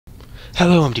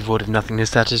Hello, I'm devoid of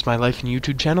nothingness. That is my life and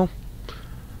YouTube channel.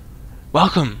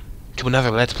 Welcome to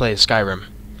another Let's Play of Skyrim.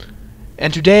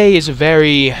 And today is a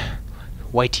very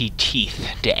whitey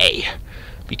teeth day.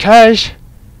 Because,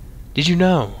 did you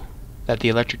know that the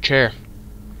electric chair,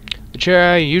 the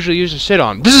chair I usually use to sit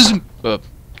on,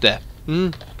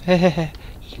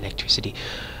 electricity,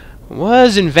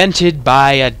 was invented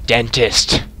by a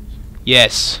dentist.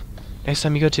 Yes. Next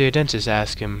time you go to a dentist,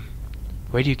 ask him,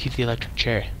 where do you keep the electric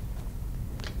chair?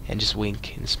 And just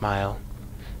wink and smile.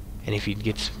 And if he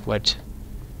gets what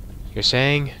you're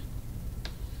saying,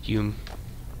 you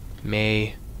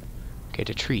may get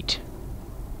a treat.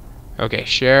 Okay,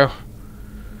 so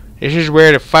this is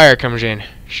where the fire comes in.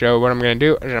 So what I'm gonna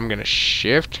do is I'm gonna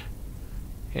shift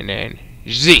and then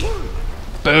Z.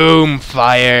 Boom,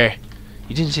 fire.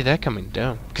 You didn't see that coming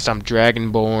down because I'm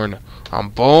dragonborn. I'm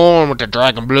born with the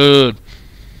dragon blood.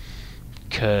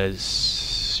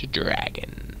 'Cause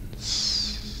dragons.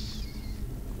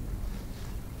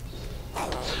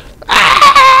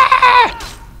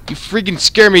 Ah! You freaking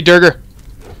scare me, Durger.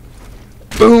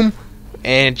 Boom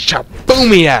and chop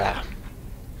boomy out.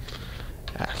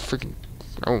 I freaking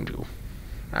own you.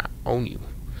 I own you.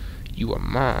 You are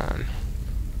mine.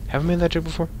 Have I made that joke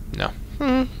before? No.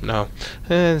 No.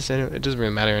 It doesn't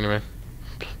really matter anyway.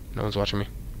 No one's watching me.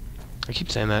 I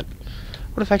keep saying that.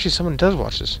 What if actually someone does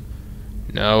watch this?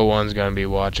 No one's gonna be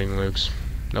watching, Luke's.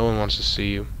 No one wants to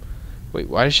see you. Wait,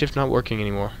 why is shift not working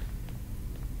anymore?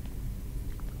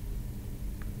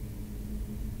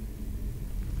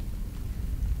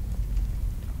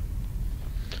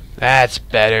 That's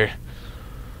better.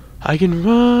 I can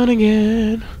run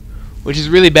again. Which is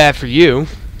really bad for you.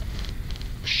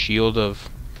 Shield of...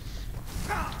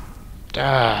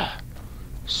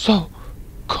 so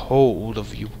cold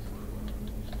of you.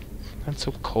 That's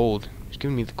so cold. It's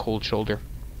giving me the cold shoulder.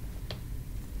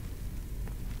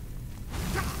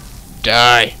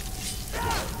 Die.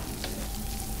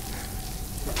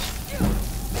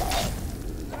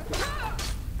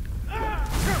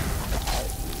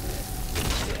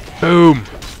 Boom.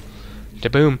 Da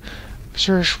boom.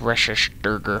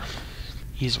 Durger.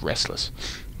 He's restless.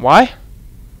 Why?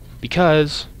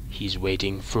 Because he's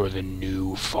waiting for the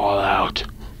new Fallout.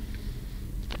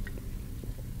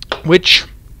 Which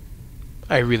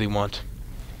I really want.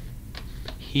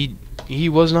 He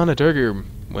was not a Durger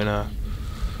when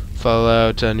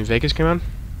Fallout New Vegas came out.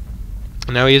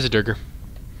 And now he is a Durger.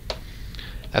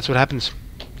 That's what happens.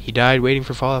 He died waiting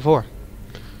for Fallout 4.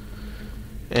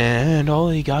 And all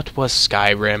he got was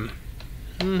Skyrim.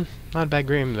 Not a bad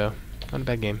game though. Not a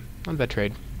bad game. Not a bad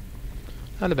trade.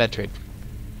 Not a bad trade.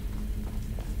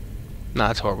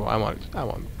 Nah, it's horrible. I want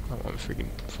freaking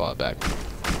Fallout back.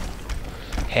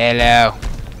 Hello.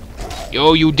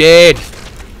 Yo, you dead.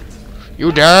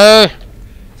 You die.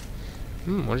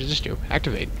 What does this do?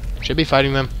 Activate. Should be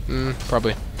fighting them.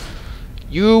 Probably.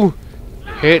 You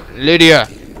hit Lydia.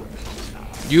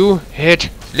 You hit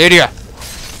Lydia.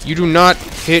 You do not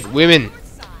hit women.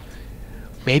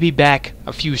 Maybe back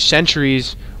a few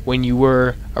centuries when you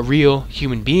were a real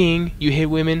human being, you hit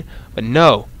women, but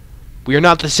no. We are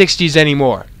not the 60s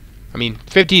anymore. I mean,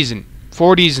 50s and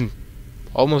 40s and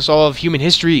almost all of human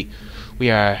history. We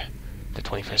are the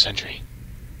 21st century.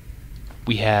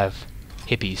 We have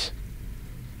hippies.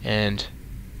 And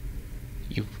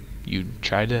you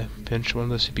tried to pinch one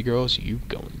of those hippie girls, you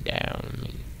going down. I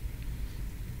mean,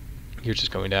 you're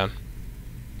just going down.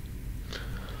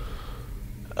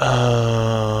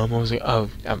 What was it? Oh,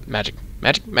 magic.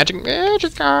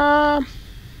 Magicka!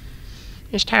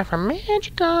 It's time for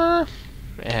Magicka!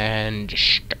 And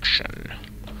destruction.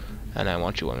 And I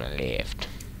want you on the left.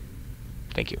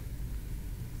 Thank you.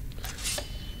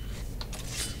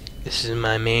 This is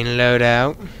my main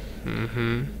loadout.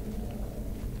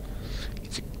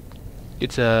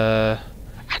 It's a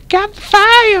I got the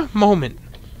fire moment.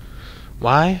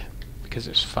 Why? Because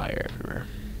there's fire everywhere.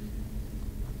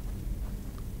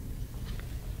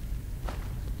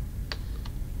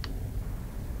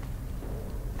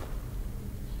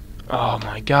 Oh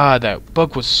my god, that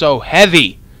book was so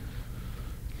heavy.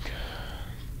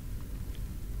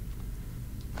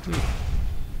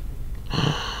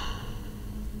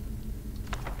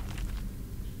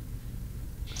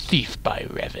 Thief by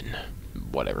Revan.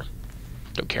 Whatever.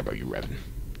 Don't care about you, Revan.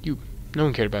 No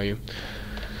one cared about you.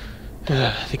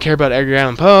 They care about Edgar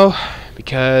Allan Poe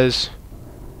because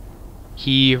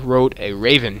he wrote a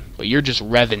raven, but you're just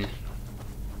Revan.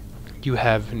 You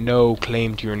have no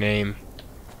claim to your name.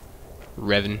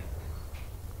 Revan.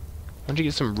 Why don't you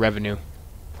get some revenue?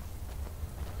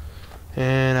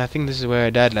 And I think this is where I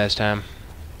died last time.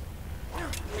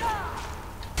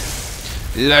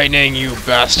 Lightning, you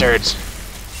bastards!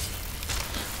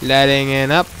 Lighting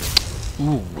it up.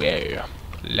 Ooh, yeah.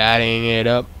 Lighting it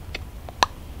up.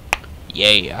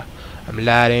 Yeah. I'm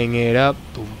lighting it up.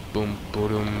 Boom, boom,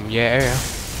 boom, yeah.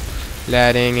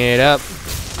 Lighting it up.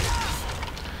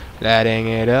 Lighting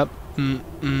it up.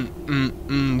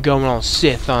 Going all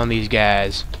Sith on these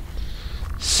guys.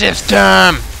 Sith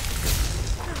time!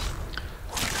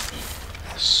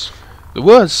 The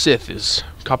word Sith is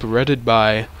copyrighted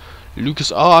by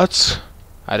LucasArts.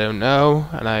 I don't know,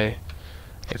 and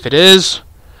if it is,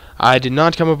 I did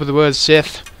not come up with the word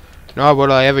Sith, nor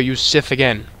will I ever use Sith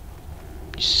again.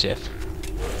 You Sith.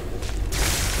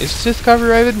 Is Sith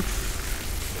copyrighted?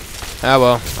 Ah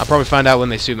well, I'll probably find out when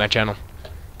they sue my channel.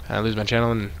 And I lose my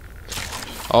channel, and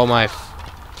all my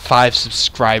 5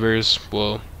 subscribers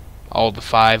will, all the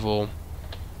 5 will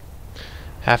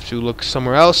have to look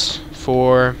somewhere else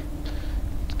for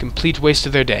a complete waste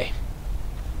of their day.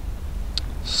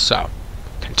 So,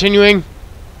 continuing.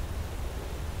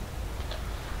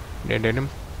 I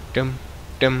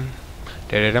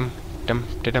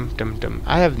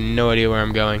have no idea where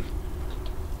I'm going.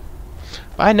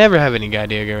 But I never have any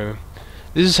idea going.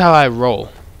 This is how I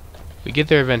roll. We get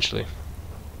there eventually.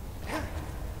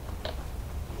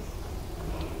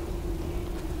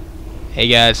 Hey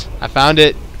guys, I found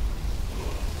it.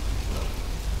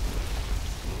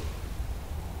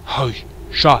 Hey,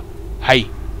 shot, hey,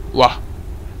 wah.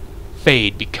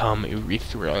 Fade, become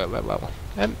erythral.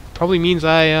 That probably means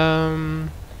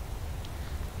I'm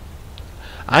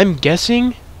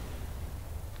guessing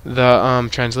the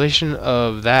translation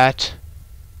of that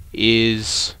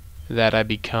is that I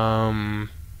become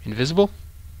invisible,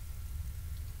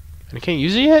 and I can't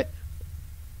use it yet.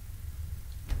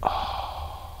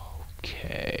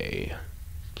 Okay,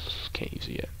 can't use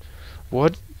it yet.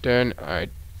 What then?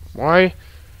 Why?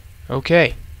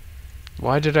 Okay.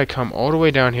 Why did I come all the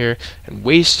way down here and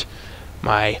waste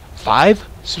my 5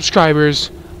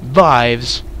 subscribers'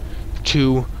 lives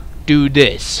to do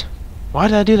this? Why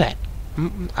did I do that?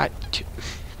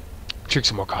 Drink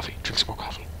some more coffee. Drink some more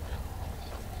coffee.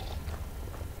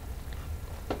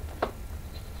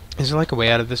 Is there like a way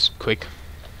out of this? Quickly.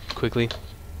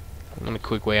 I want a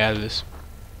quick way out of this.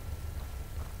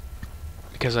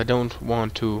 Because I don't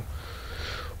want to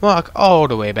walk all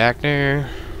the way back there.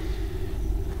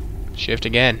 Shift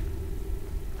again.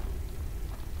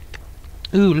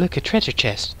 Ooh, look, a treasure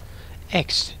chest.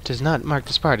 X does not mark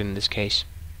the spot in this case.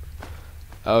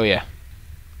 Oh yeah.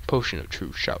 Potion of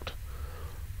true shout.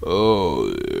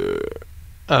 Oh,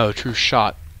 true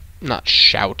shot. Not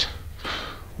shout.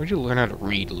 Where'd you learn how to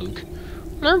read, Luke?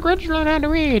 No, where'd you learn how to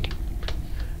read?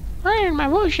 Why did my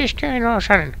voice just change all of a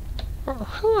sudden?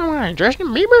 Who am I, Justin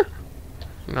Bieber?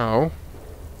 No.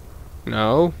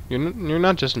 No, you're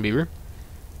not Justin Bieber.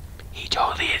 He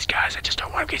totally is, guys. I just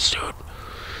don't want to get sued.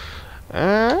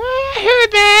 I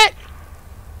heard that.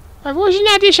 My voice is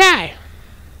not this high.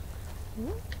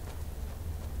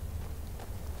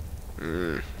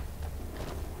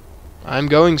 I'm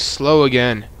going slow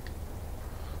again.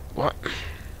 What?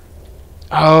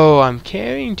 Oh, I'm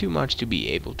carrying too much to be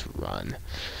able to run.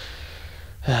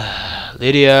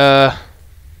 Lydia.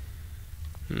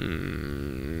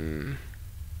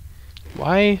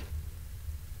 Why?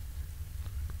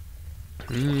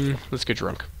 Let's get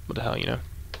drunk. What the hell, you know?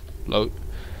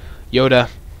 Yoda.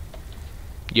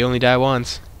 You only die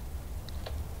once.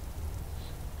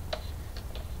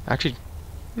 Actually,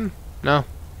 no.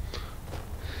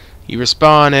 You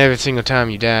respawn every single time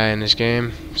you die in this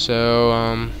game.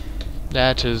 So,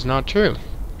 that is not true.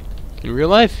 In real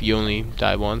life, you only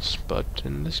die once, but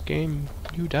in this game,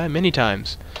 you die many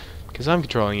times. Because I'm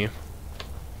controlling you.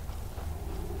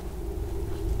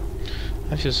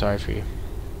 I feel sorry for you.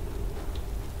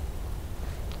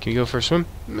 Can you go for a swim?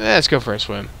 Let's go for a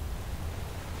swim.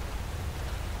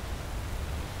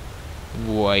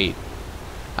 Wait.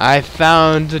 I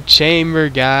found the chamber,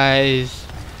 guys.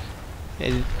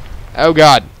 Oh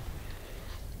god.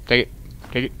 Take it.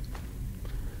 Take it.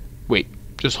 Wait.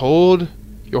 Just hold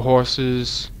your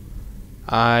horses.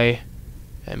 I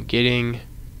am getting...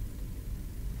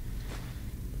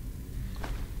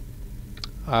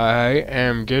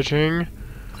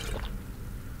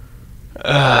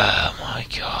 Oh my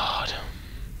god.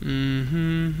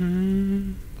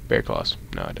 Bear claws.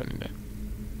 No, I don't need that.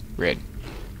 Red.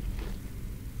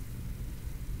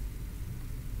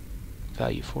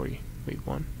 Value 40. Wait,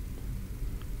 1.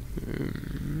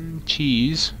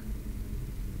 Cheese.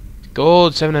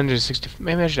 Gold 760.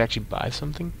 Maybe I should actually buy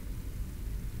something.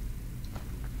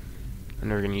 I'm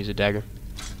never gonna use a dagger.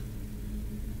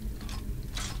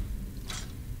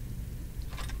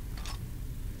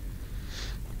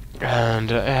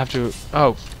 And I have to...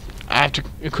 Oh, I have to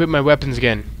equip my weapons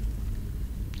again.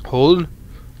 hold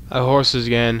a horses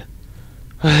again.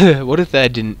 What if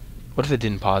that didn't? What if it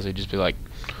didn't pause? It'd just be like,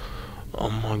 oh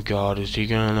my God, is he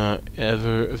gonna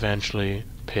ever eventually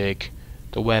pick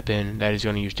the weapon that he's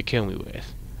gonna use to kill me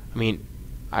with? I mean,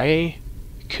 I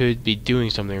could be doing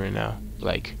something right now,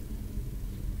 like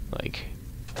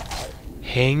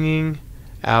hanging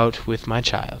out with my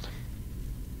child.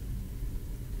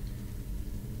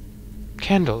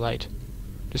 Candlelight.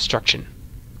 Destruction.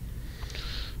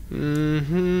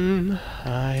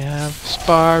 I have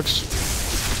sparks.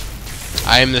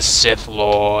 I am the Sith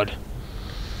Lord.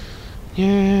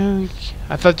 Yeah,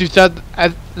 I thought you thought.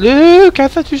 Luke, I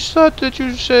thought you thought that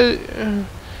you said.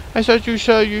 I thought you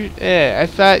saw you. I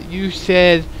thought you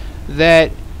said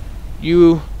that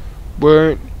you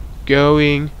weren't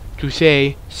going to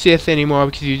say Sith anymore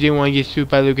because you didn't want to get sued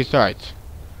by LucasArts.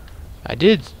 I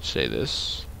did say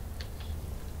this,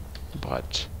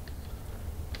 but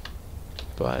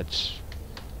why,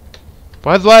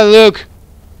 Luke?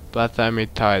 But I'm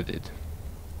retarded.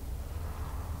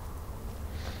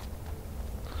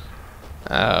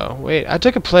 Oh, wait, I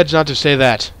took a pledge not to say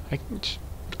that.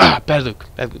 Bad Luke.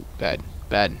 Bad.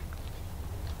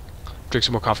 Drink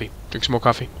some more coffee.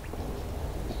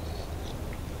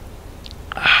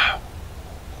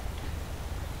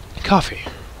 Coffee.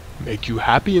 Make you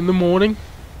happy in the morning,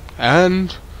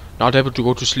 and not able to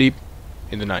go to sleep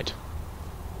in the night.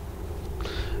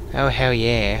 Oh, hell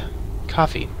yeah.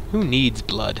 Coffee. Who needs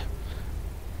blood?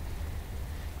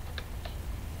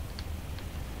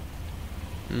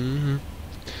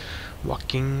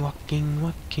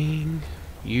 Walking.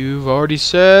 You've already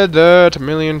said that a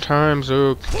million times,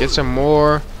 Luke. Get some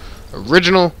more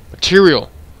original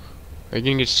material. Or you're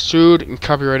gonna get sued and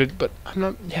copyrighted, but I'm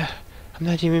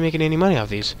not even making any money off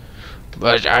these.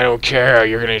 But I don't care,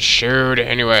 you're gonna get sued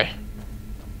anyway.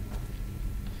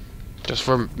 Just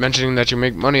for mentioning that you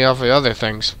make money off of other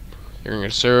things. You're gonna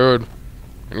get sued.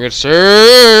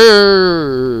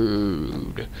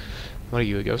 What are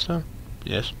you, a ghost now?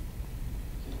 Yes.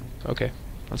 Okay,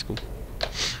 that's cool.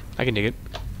 I can dig it.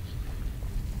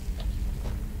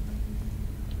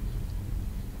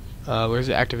 Where's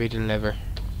the activating lever?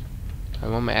 I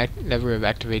want my lever of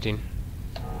activating.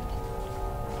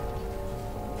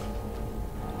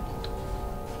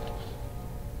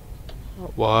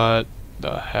 What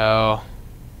the hell?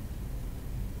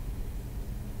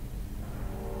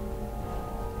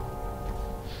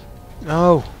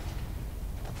 No.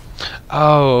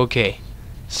 Oh, okay.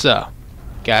 So,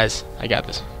 guys, I got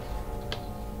this.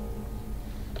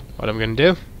 What I'm gonna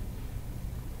do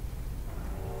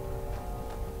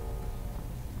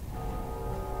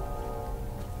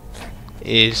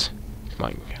is, come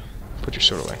on, put your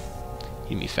sword away.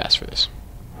 You need me fast for this.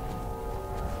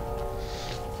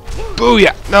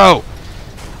 Booyah! No!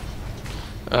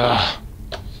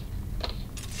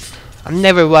 I'm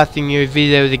never watching your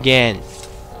videos again.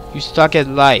 You suck at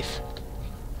life.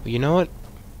 Well, you know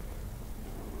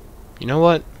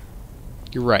what?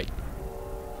 You're right.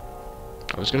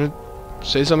 I was gonna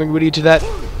say something witty to that,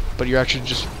 but you're actually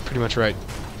just pretty much right.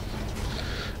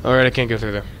 Alright, I can't go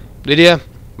through there. Lydia,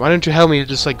 why don't you help me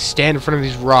just like stand in front of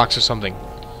these rocks or something?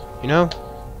 You know?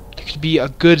 You could be a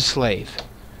good slave.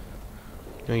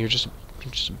 No, you're just a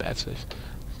bad slave.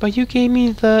 But you gave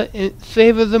me the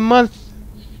Save of the Month.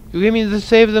 You gave me the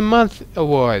Save of the Month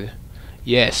award.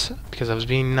 Yes, because I was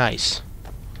being nice.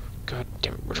 God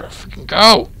damn it, where do I freaking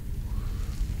go?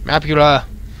 Mapula.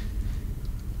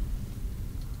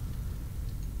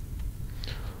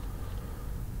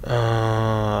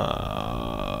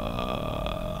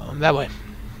 That way.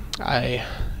 I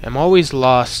am always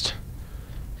lost,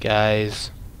 guys.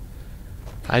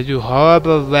 I do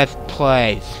horrible let's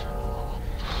plays.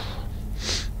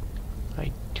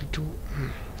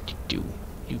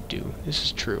 You do. This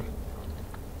is true.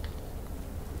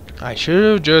 I should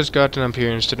have just gotten up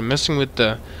here instead of messing with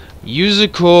the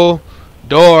musical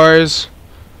doors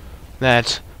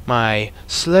that my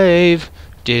slave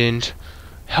didn't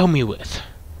help me with.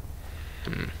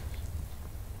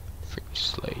 Free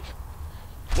slave.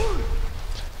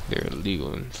 They're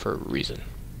illegal for a reason.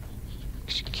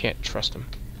 'Cause you can't trust them.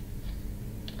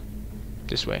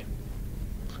 This way.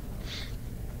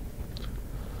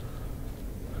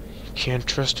 You can't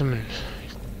trust them and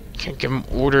you can't give them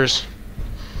orders.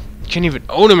 You can't even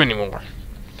own them anymore.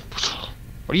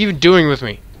 What are you even doing with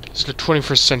me? This is the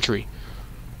 21st century.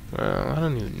 Well, I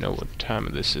don't even know what time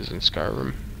of this is in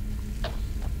Skyrim.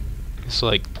 It's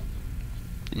like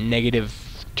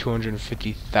negative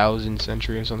 250,000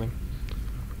 century or something.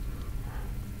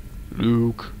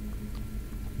 Luke,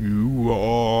 you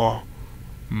are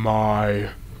my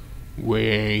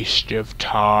waste of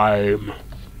time.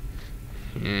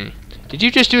 Did you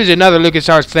just use another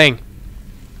LucasArts thing?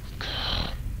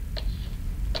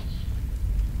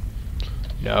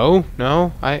 No,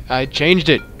 I changed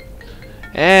it.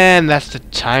 And that's the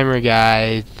timer,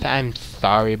 guys. I'm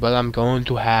sorry, but I'm going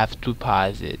to have to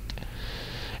pause it.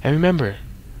 And remember,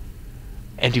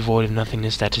 Empty Void of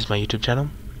Nothingness, that is my YouTube channel.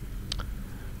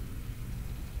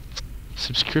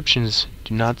 Subscriptions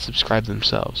do not subscribe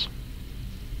themselves.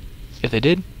 If they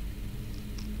did,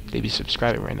 they'd be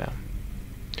subscribing right now.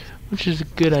 Which is a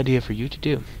good idea for you to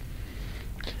do.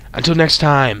 Until next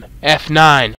time, F9.